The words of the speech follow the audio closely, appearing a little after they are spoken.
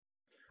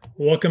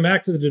Welcome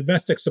back to the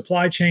Domestic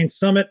Supply Chain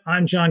Summit.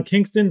 I'm John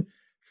Kingston,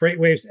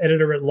 FreightWaves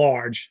editor at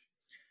large.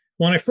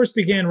 When I first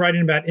began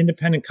writing about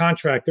independent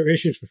contractor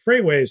issues for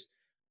FreightWaves,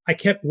 I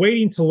kept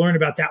waiting to learn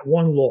about that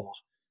one law,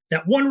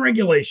 that one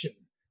regulation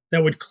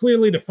that would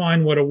clearly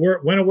define when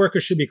a worker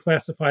should be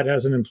classified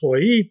as an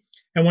employee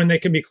and when they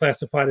can be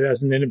classified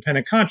as an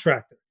independent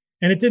contractor.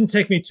 And it didn't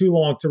take me too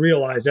long to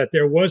realize that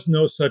there was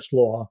no such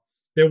law,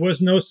 there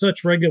was no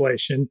such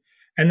regulation,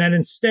 and that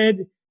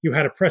instead you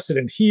had a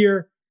precedent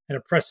here and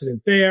a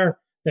precedent there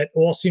that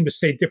all seem to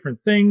say different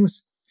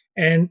things.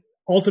 And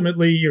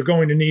ultimately, you're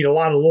going to need a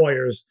lot of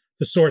lawyers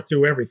to sort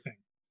through everything.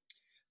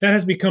 That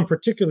has become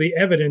particularly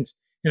evident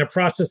in a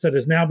process that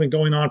has now been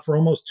going on for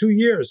almost 2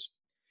 years.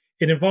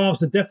 It involves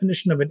the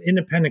definition of an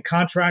independent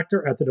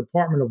contractor at the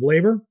Department of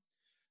Labor.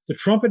 The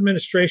Trump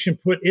administration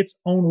put its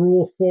own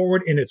rule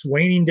forward in its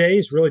waning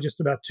days, really just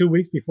about 2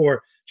 weeks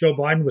before Joe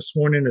Biden was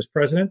sworn in as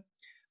president.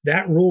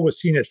 That rule was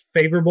seen as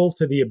favorable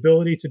to the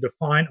ability to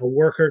define a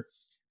worker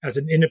as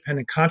an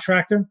independent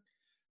contractor.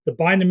 The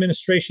Biden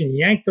administration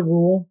yanked the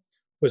rule,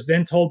 was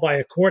then told by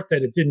a court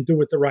that it didn't do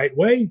it the right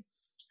way,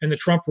 and the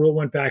Trump rule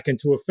went back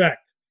into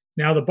effect.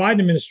 Now the Biden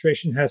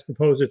administration has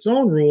proposed its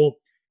own rule,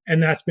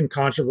 and that's been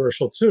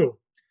controversial too.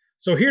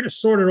 So here to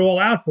sort it all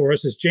out for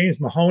us is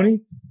James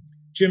Mahoney.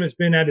 Jim has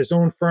been at his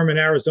own firm in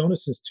Arizona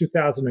since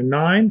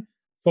 2009,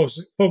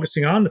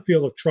 focusing on the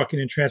field of trucking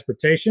and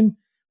transportation,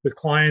 with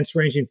clients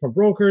ranging from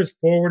brokers,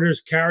 forwarders,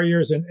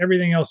 carriers, and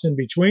everything else in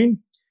between.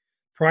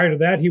 Prior to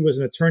that, he was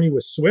an attorney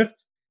with Swift.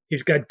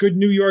 He's got good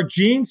New York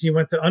genes. He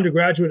went to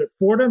undergraduate at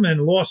Fordham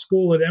and law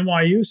school at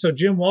NYU. So,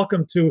 Jim,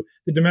 welcome to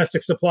the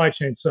Domestic Supply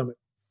Chain Summit.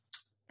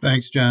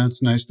 Thanks, John.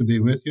 It's nice to be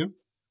with you.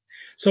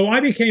 So I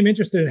became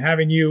interested in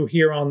having you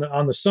here on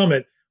the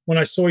summit when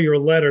I saw your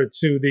letter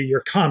to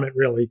your comment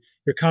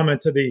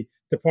to the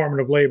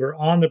Department of Labor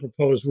on the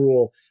proposed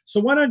rule. So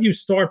why don't you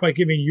start by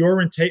giving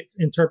your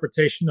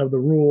interpretation of the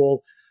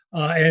rule?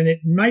 And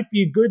it might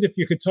be good if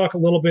you could talk a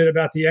little bit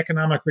about the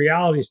economic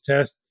realities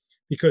test,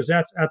 because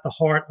that's at the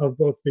heart of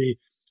both the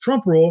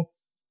Trump rule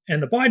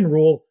and the Biden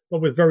rule,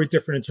 but with very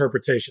different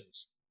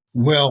interpretations.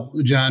 Well,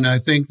 John, I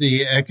think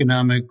the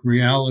economic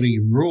reality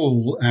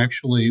rule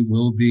actually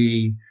will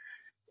be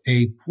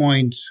a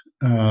point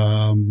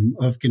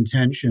of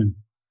contention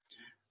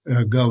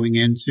going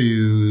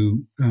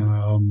into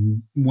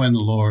when the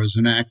law is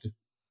enacted.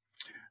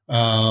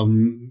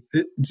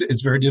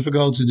 It's very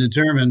difficult to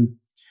determine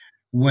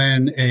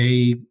when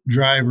a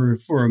driver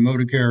for a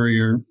motor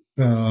carrier,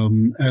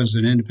 as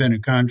an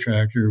independent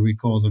contractor, we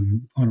call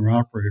them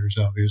owner-operators,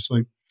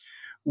 obviously,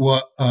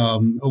 what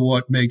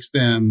makes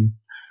them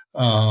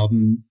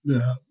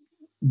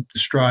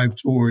strive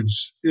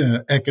towards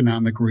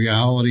economic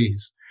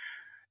realities.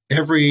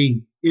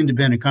 Every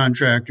independent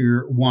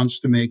contractor wants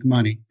to make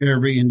money.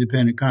 Every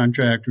independent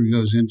contractor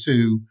goes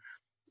into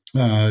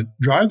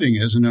driving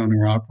as an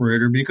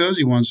owner-operator because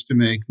he wants to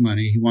make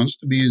money. He wants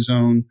to be his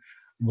own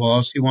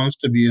boss. He wants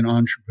to be an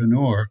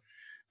entrepreneur.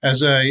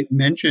 As I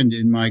mentioned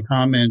in my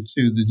comment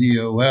to the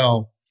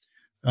DOL,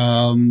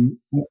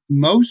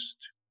 most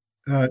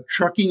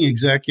trucking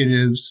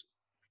executives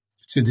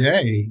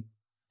today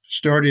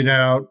started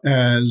out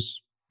as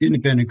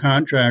independent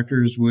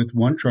contractors with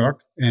one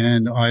truck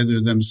and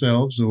either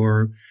themselves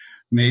or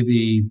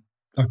maybe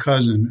a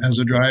cousin as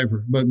a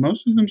driver. But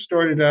most of them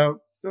started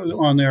out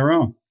on their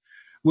own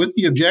with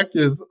the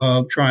objective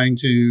of trying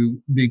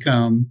to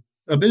become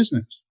a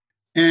business.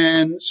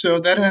 And so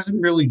that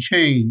hasn't really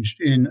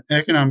changed. In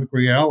economic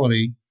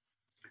reality,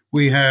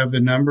 we have a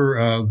number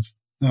of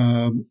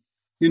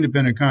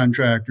independent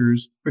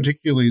contractors,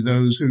 particularly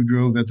those who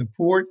drove at the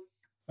ports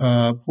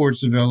of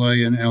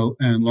LA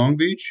and Long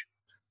Beach,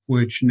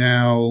 which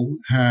now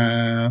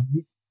have,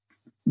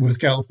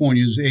 with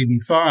California's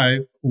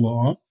AB5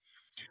 law,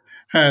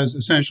 has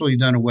essentially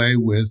done away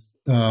with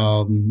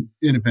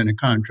independent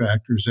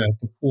contractors at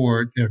the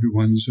port.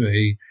 Everyone's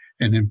an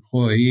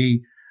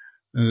employee.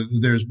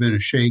 There's been a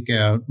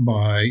shakeout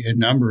by a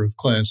number of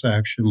class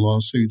action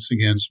lawsuits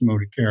against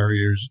motor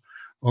carriers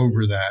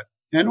over that.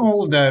 And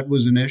all of that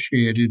was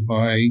initiated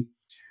by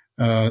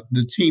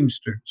the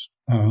Teamsters.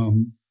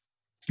 And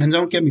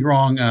don't get me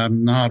wrong,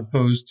 I'm not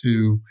opposed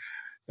to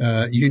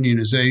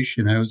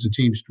unionization. I was a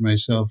Teamster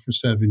myself for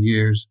 7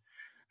 years,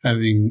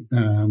 having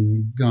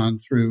gone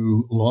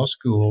through law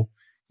school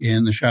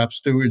in the shop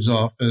steward's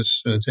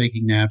office,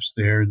 taking naps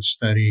there and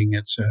studying,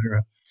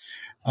 etc.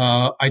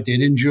 I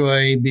did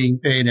enjoy being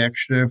paid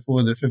extra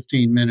for the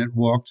 15-minute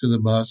walk to the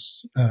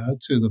bus,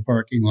 to the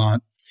parking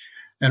lot,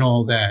 and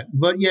all that.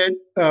 But yet,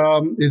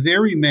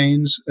 there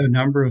remains a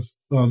number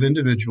of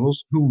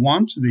individuals who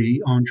want to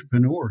be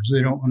entrepreneurs.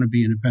 They don't want to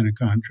be independent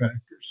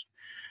contractors.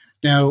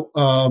 Now,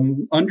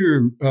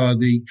 under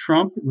the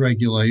Trump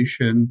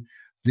regulation,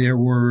 there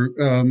were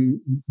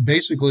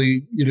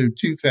basically,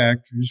 two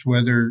factors: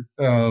 whether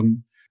the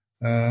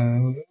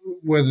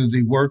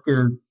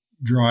worker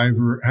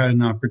driver had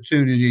an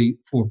opportunity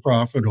for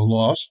profit or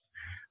loss.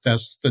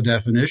 That's the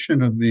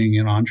definition of being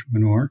an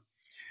entrepreneur,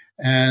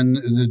 and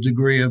the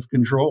degree of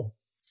control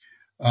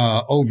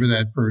over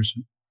that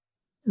person.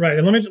 Right.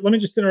 And let me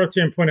just interrupt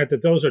here and point out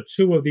that those are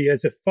two of the,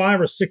 is it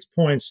 5 or 6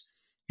 points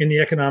in the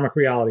economic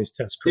realities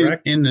test,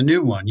 correct? In the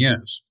new one,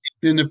 yes.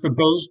 In the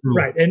proposed rule.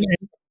 Right. And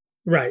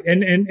right.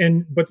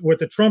 And but what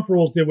the Trump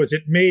rules did was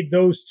it made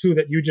those two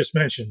that you just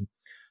mentioned,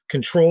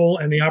 control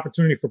and the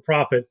opportunity for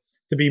profit,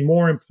 to be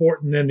more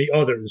important than the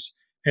others.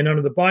 And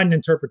under the Biden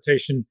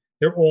interpretation,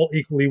 they're all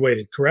equally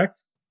weighted,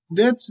 correct?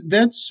 That's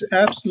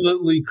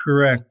absolutely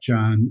correct,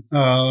 John.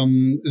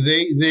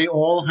 They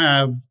all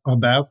have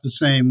about the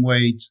same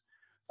weight.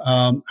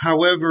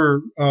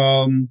 However,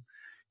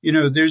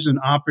 there's an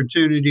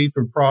opportunity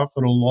for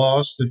profit or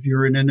loss if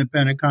you're an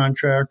independent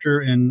contractor,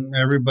 and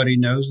everybody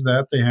knows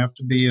that. They have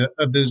to be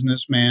a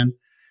businessman,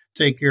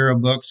 take care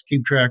of books,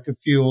 keep track of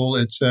fuel,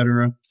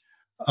 etc.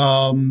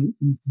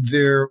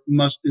 There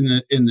must,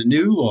 in the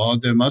new law,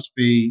 there must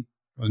be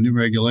a new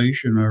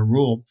regulation or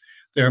rule.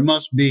 There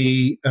must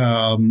be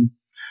an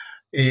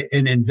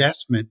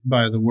investment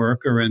by the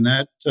worker, and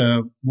that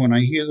when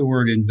I hear the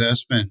word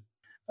investment,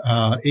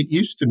 it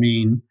used to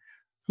mean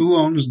who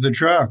owns the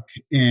truck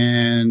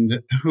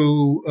and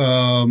who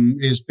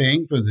is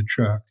paying for the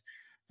truck.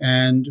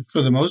 And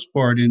for the most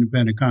part,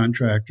 independent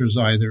contractors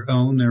either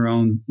own their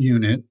own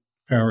unit,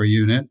 power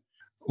unit,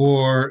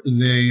 or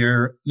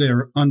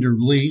they're under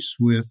lease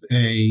with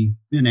an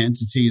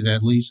entity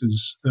that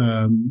leases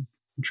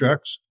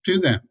trucks to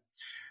them.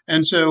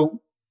 And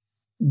so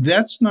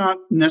that's not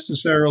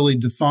necessarily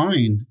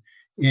defined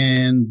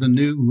in the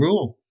new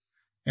rule.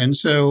 And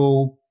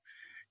so,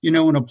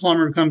 when a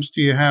plumber comes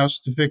to your house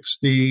to fix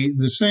the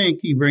sink,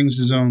 he brings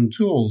his own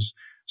tools.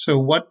 So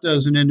what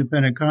does an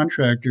independent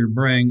contractor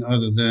bring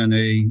other than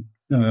a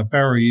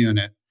power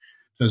unit?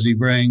 Does he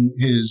bring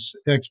his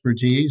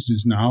expertise,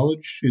 his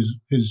knowledge,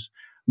 his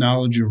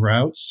knowledge of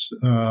routes?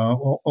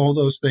 All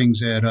those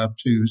things add up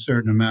to a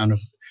certain amount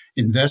of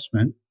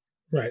investment.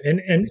 Right.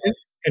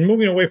 And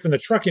moving away from the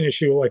trucking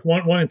issue, like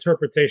one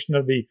interpretation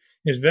of the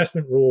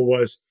investment rule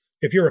was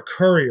if you're a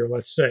courier,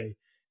 let's say,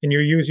 and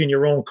you're using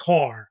your own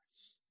car,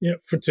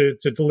 to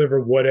deliver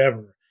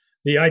whatever.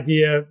 The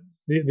idea,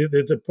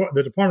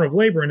 the Department of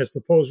Labor in its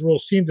proposed rule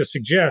seemed to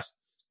suggest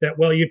that,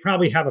 well, you'd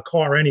probably have a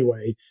car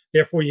anyway,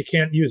 therefore you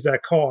can't use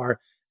that car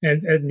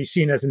and be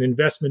seen as an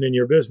investment in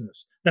your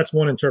business. That's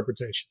one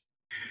interpretation.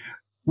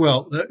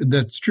 Well,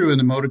 that's true in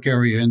the motor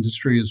carrier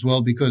industry as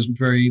well, because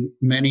very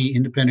many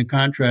independent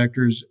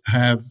contractors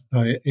have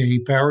a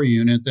power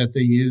unit that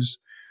they use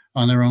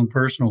on their own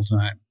personal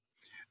time.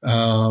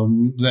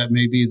 That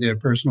may be their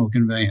personal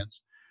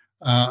conveyance.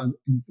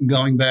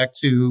 Going back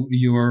to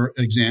your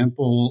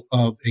example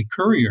of a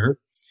courier,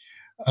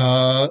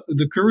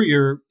 the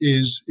courier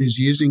is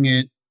using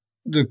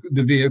the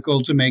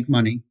vehicle to make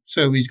money.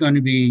 So he's going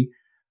to be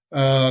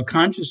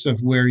conscious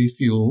of where he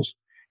fuels.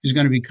 He's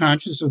going to be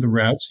conscious of the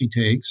routes he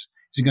takes.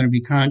 He's going to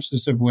be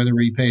conscious of whether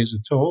he pays a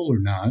toll or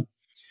not.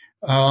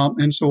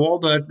 And so all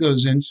that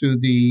goes into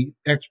the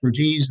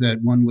expertise that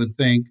one would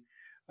think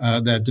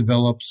that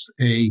develops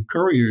a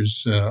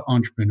courier's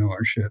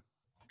entrepreneurship.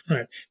 All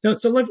right. Now,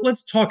 so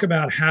let's talk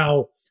about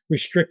how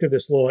restrictive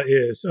this law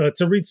is.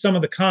 To read some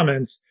of the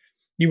comments,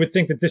 you would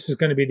think that this is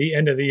going to be the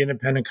end of the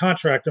independent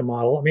contractor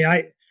model. I mean,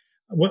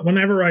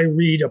 whenever I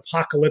read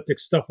apocalyptic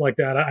stuff like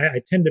that,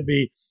 I tend to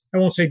be, I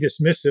won't say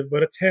dismissive,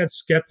 but a tad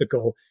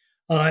skeptical.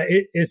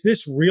 Is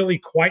this really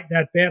quite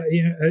that bad?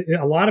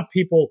 A lot of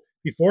people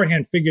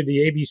beforehand figured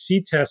the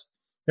ABC test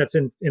that's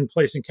in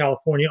place in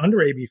California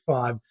under AB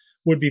 5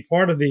 would be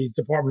part of the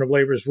Department of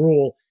Labor's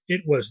rule.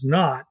 It was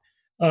not.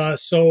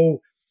 So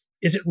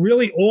is it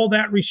really all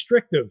that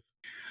restrictive?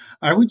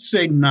 I would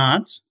say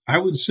not. I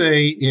would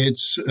say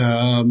it's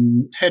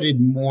headed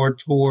more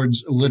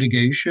towards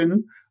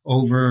litigation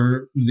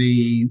over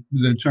the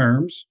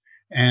terms.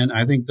 And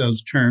I think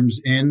those terms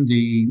in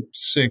the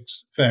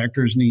 6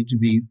 factors need to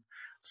be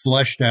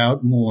fleshed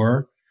out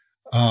more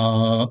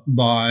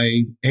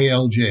by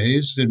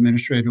ALJs,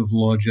 administrative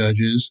law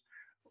judges,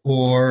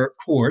 or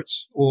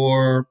courts,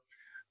 or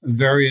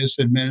various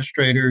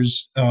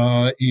administrators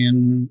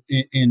in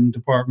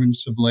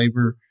departments of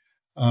labor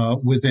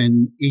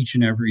within each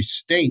and every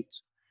state.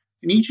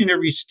 And each and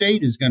every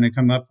state is going to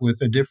come up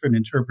with a different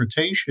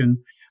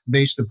interpretation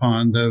based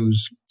upon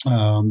those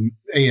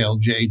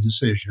ALJ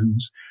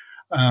decisions.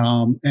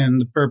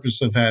 And the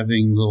purpose of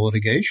having the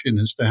litigation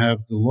is to have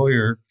the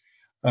lawyer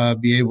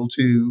be able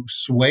to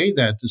sway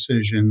that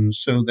decision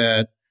so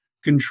that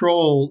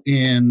control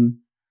in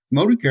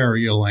motor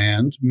carrier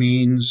land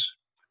means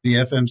the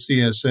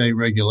FMCSA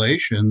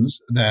regulations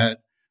that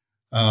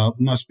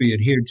must be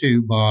adhered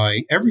to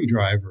by every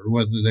driver,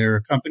 whether they're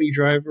a company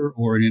driver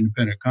or an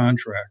independent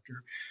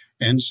contractor.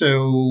 And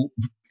so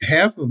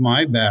half of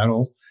my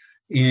battle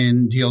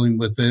in dealing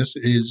with this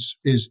is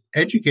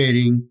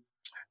educating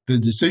the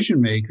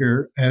decision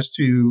maker as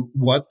to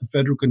what the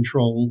federal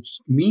controls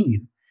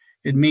mean.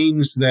 It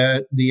means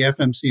that the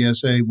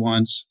FMCSA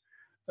wants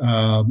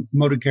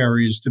motor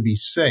carriers to be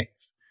safe.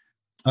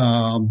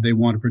 They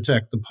want to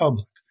protect the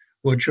public,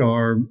 which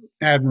are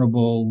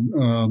admirable,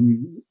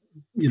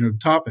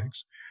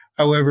 topics.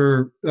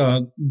 However,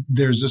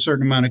 there's a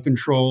certain amount of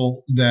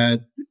control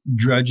that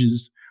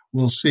drudges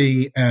will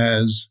see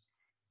as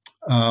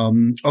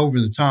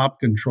over-the-top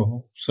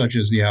control, such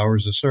as the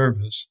hours of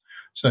service,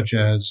 such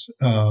as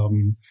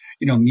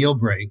meal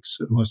breaks,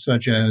 or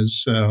such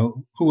as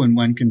who and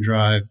when can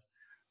drive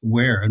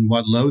where and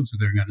what loads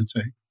they're going to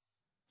take.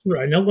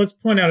 Right. Now let's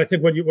point out, I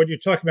think what you're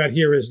talking about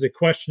here is the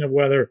question of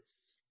whether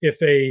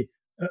if a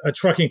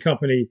trucking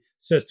company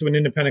says to an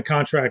independent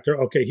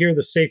contractor, okay, here are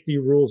the safety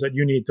rules that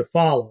you need to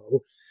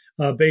follow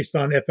based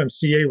on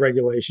FMCA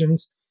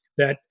regulations,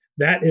 that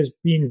is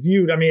being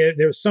viewed. I mean,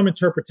 there's some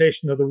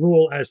interpretation of the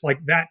rule as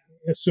like that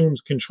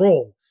assumes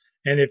control.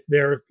 And if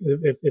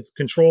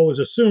control is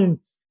assumed,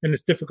 then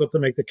it's difficult to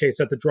make the case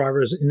that the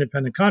driver is an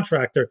independent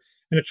contractor.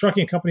 And a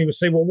trucking company would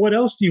say, well, what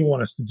else do you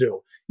want us to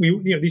do?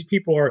 These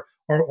people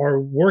are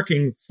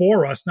working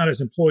for us, not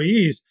as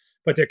employees,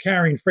 but they're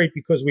carrying freight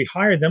because we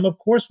hired them. Of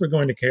course, we're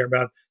going to care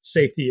about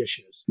safety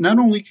issues. Not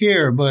only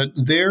care, but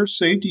their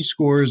safety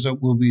scores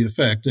will be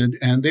affected,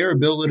 and their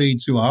ability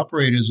to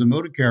operate as a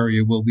motor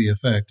carrier will be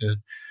affected.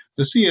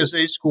 The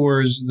CSA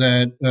scores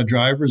that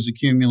drivers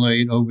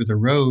accumulate over the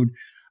road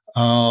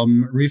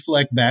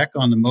reflect back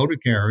on the motor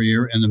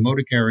carrier, and the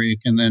motor carrier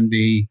can then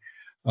be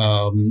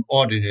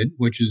audited,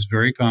 which is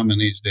very common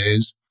these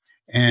days.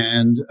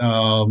 And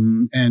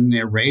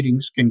their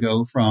ratings can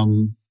go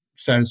from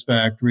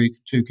satisfactory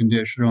to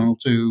conditional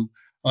to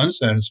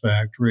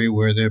unsatisfactory,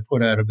 where they're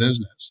put out of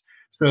business.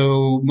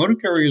 So motor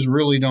carriers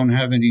really don't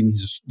have any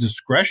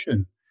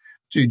discretion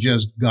to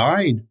just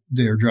guide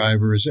their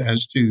drivers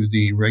as to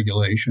the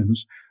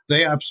regulations.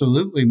 They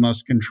absolutely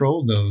must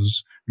control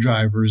those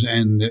drivers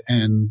and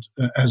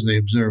as they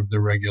observe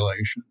the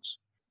regulations.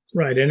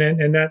 Right, and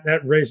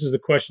that raises the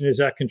question: is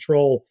that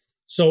control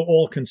so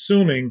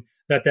all-consuming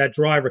that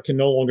driver can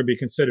no longer be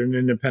considered an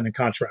independent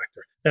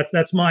contractor?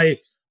 That's my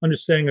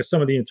understanding of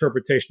some of the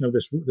interpretation of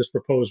this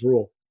proposed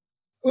rule.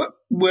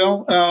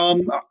 Well,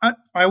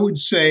 I would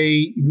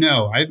say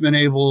no. I've been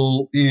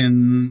able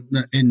in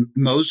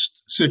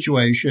most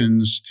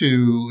situations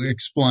to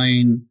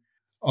explain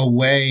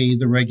away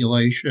the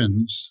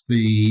regulations,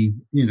 the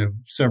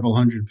several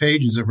hundred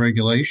pages of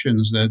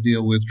regulations that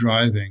deal with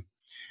driving,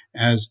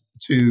 as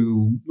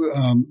to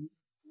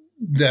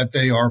that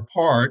they are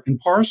part and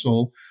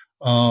parcel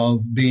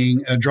of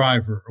being a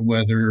driver,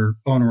 whether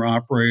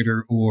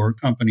owner-operator or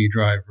company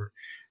driver.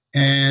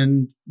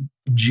 And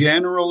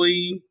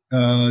generally,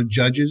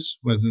 judges,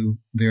 whether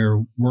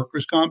they're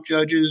workers' comp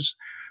judges,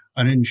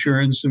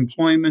 uninsurance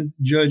employment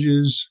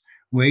judges,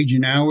 wage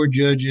and hour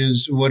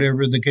judges,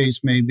 whatever the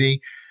case may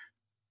be,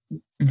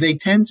 they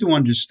tend to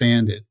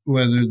understand it.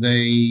 Whether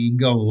they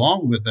go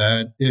along with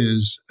that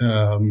is,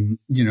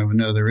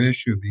 another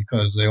issue,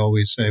 because they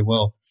always say,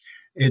 well,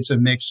 it's a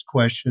mixed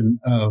question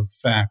of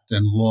fact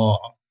and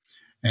law.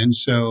 And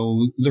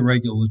so the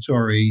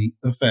regulatory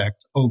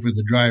effect over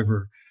the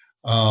driver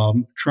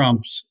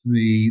trumps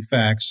the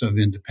facts of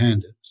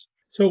independence.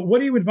 So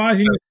what are you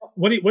advising?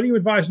 What are you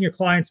advising your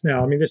clients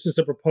now? I mean, this is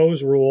a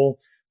proposed rule.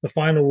 The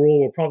final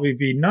rule will probably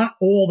be not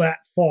all that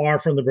far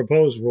from the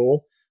proposed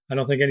rule. I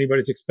don't think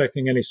anybody's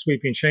expecting any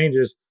sweeping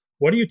changes.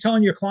 What are you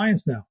telling your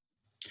clients now?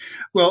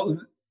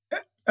 Well,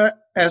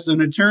 as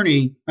an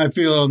attorney, I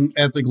feel I'm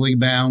ethically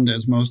bound,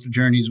 as most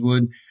attorneys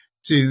would,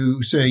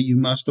 to say you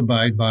must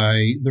abide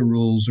by the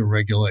rules or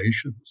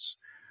regulations.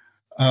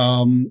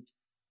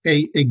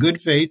 A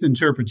good faith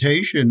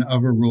interpretation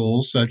of a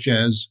rule, such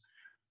as,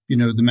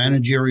 the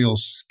managerial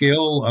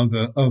skill of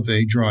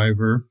a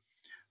driver,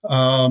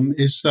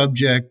 is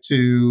subject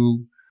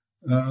to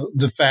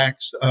the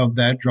facts of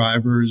that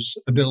driver's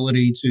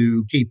ability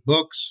to keep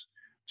books,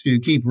 to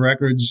keep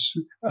records,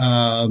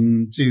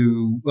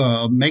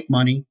 to make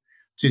money,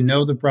 to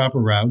know the proper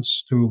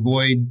routes, to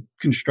avoid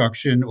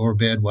construction or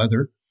bad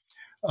weather.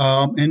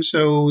 And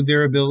so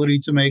their ability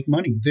to make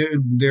money,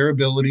 their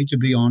ability to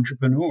be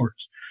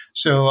entrepreneurs.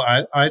 So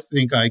I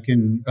think I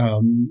can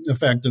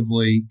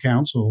effectively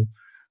counsel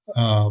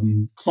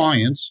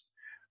clients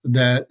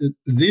that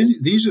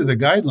these are the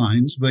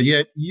guidelines, but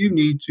yet you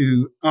need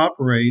to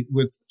operate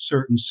with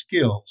certain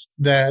skills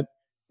that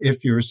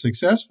if you're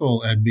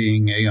successful at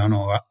being an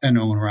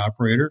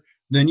owner-operator,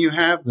 then you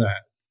have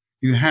that.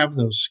 You have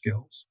those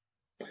skills.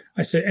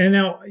 I say, and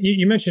now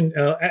you mentioned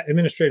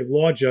administrative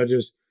law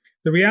judges.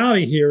 The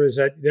reality here is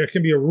that there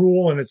can be a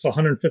rule and it's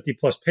 150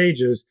 plus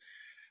pages,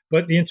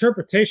 but the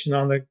interpretation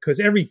on because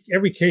every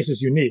case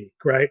is unique,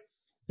 right?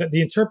 That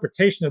the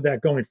interpretation of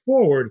that going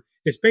forward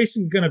is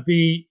basically going to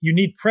be, you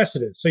need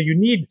precedent. So you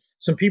need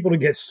some people to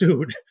get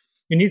sued.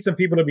 You need some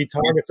people to be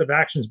targets of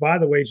actions by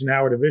the Wage and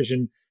Hour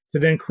Division to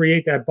then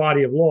create that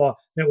body of law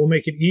that will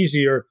make it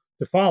easier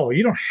to follow.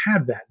 You don't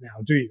have that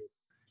now, do you?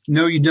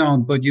 No, you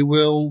don't, but you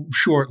will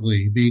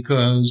shortly,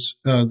 because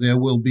there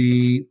will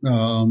be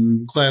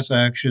class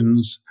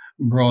actions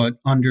brought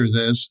under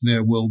this.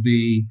 There will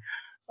be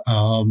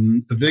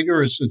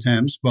vigorous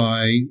attempts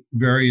by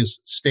various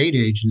state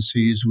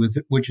agencies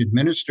which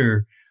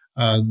administer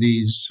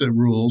these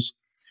rules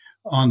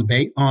on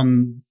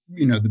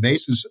the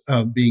basis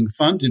of being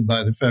funded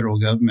by the federal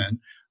government.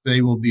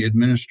 They will be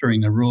administering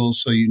the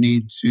rules, so you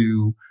need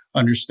to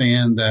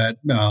understand that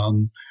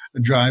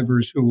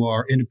drivers who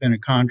are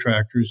independent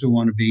contractors who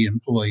want to be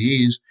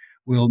employees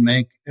will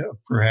make,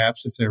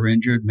 perhaps if they're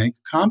injured, make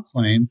a comp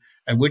claim,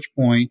 at which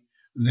point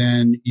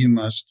then you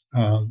must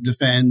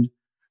defend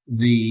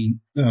the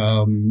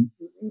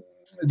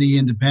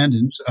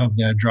independence of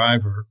that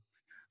driver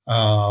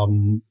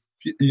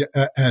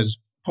as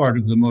part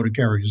of the motor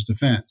carrier's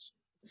defense.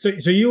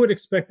 So you would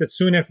expect that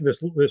soon after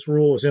this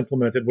rule is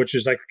implemented, which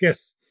is, I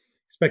guess,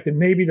 expected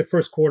maybe the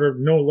first quarter,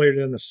 no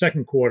later than the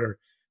second quarter,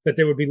 that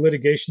there would be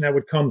litigation that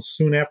would come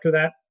soon after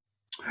that?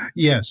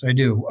 Yes, I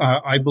do.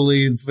 I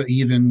believe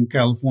even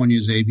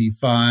California's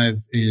AB5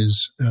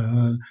 is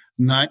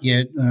not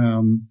yet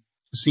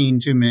seen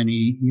too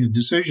many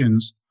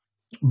decisions,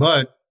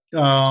 but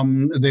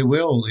they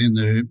will in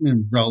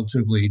the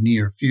relatively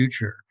near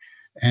future.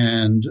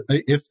 And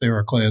if there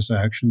are class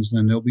actions,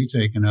 then they'll be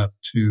taken up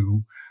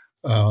to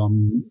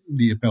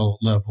the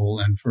appellate level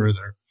and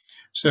further.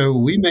 So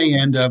we may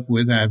end up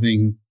with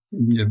having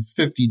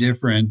 50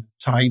 different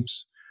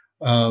types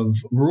of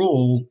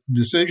rule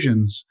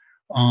decisions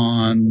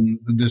on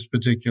this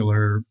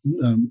particular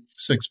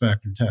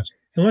 6-factor test.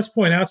 And let's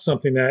point out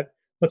something that,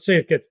 let's say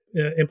it gets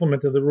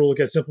implemented, the rule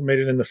gets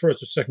implemented in the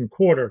first or second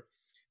quarter.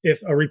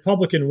 If a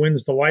Republican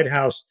wins the White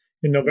House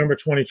in November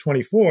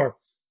 2024,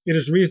 it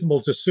is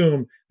reasonable to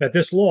assume that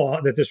this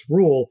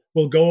rule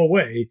will go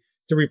away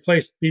to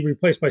be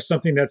replaced by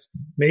something that's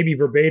maybe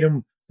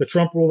verbatim the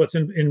Trump rule that's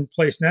in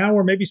place now,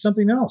 or maybe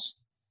something else.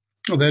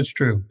 Oh, that's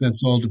true.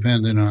 That's all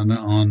dependent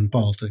on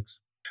politics.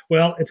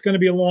 Well, it's going to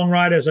be a long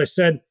ride. As I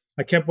said,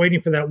 I kept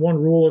waiting for that one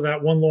rule or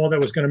that one law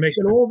that was going to make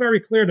it all very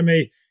clear to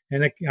me.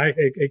 And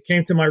it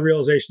came to my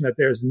realization that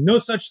there's no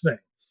such thing.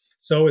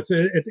 So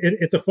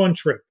it's a fun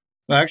trip.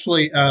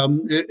 Actually,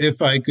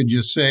 if I could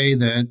just say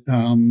that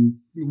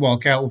while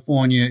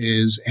California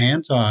is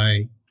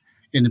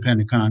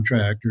anti-independent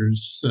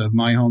contractors,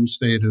 my home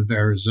state of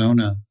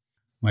Arizona,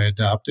 my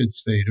adopted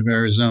state of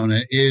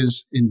Arizona,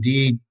 is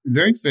indeed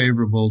very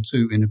favorable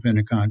to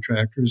independent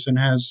contractors and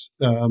has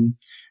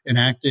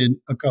enacted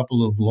a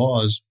couple of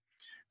laws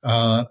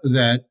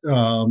that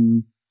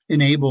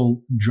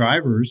enable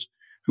drivers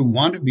who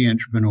want to be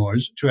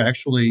entrepreneurs to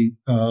actually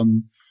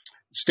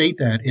state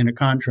that in a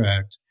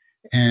contract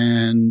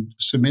and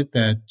submit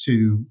that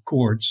to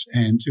courts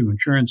and to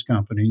insurance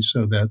companies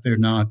so that they're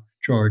not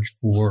charged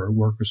for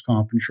workers'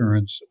 comp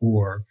insurance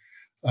or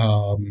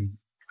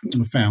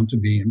found to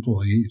be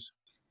employees.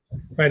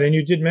 Right, and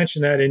you did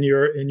mention that in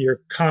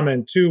your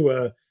comment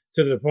to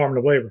the Department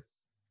of Labor.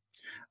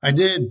 I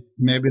did.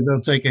 Maybe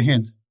they'll take a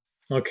hint.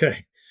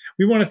 Okay.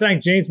 We want to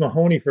thank James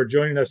Mahoney for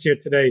joining us here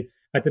today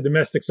at the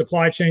Domestic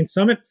Supply Chain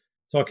Summit,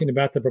 talking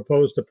about the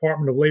proposed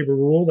Department of Labor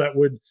rule that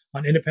would,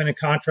 on independent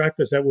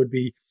contractors, that would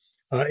be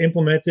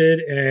implemented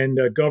and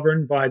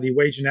governed by the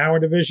Wage and Hour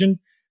Division.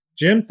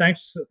 Jim,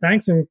 thanks,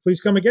 and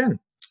please come again.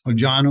 Well,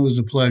 John, it was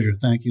a pleasure.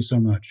 Thank you so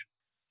much.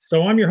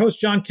 So I'm your host,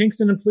 John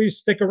Kingston, and please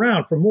stick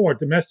around for more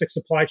Domestic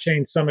Supply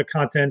Chain Summit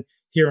content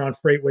here on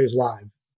FreightWaves Live.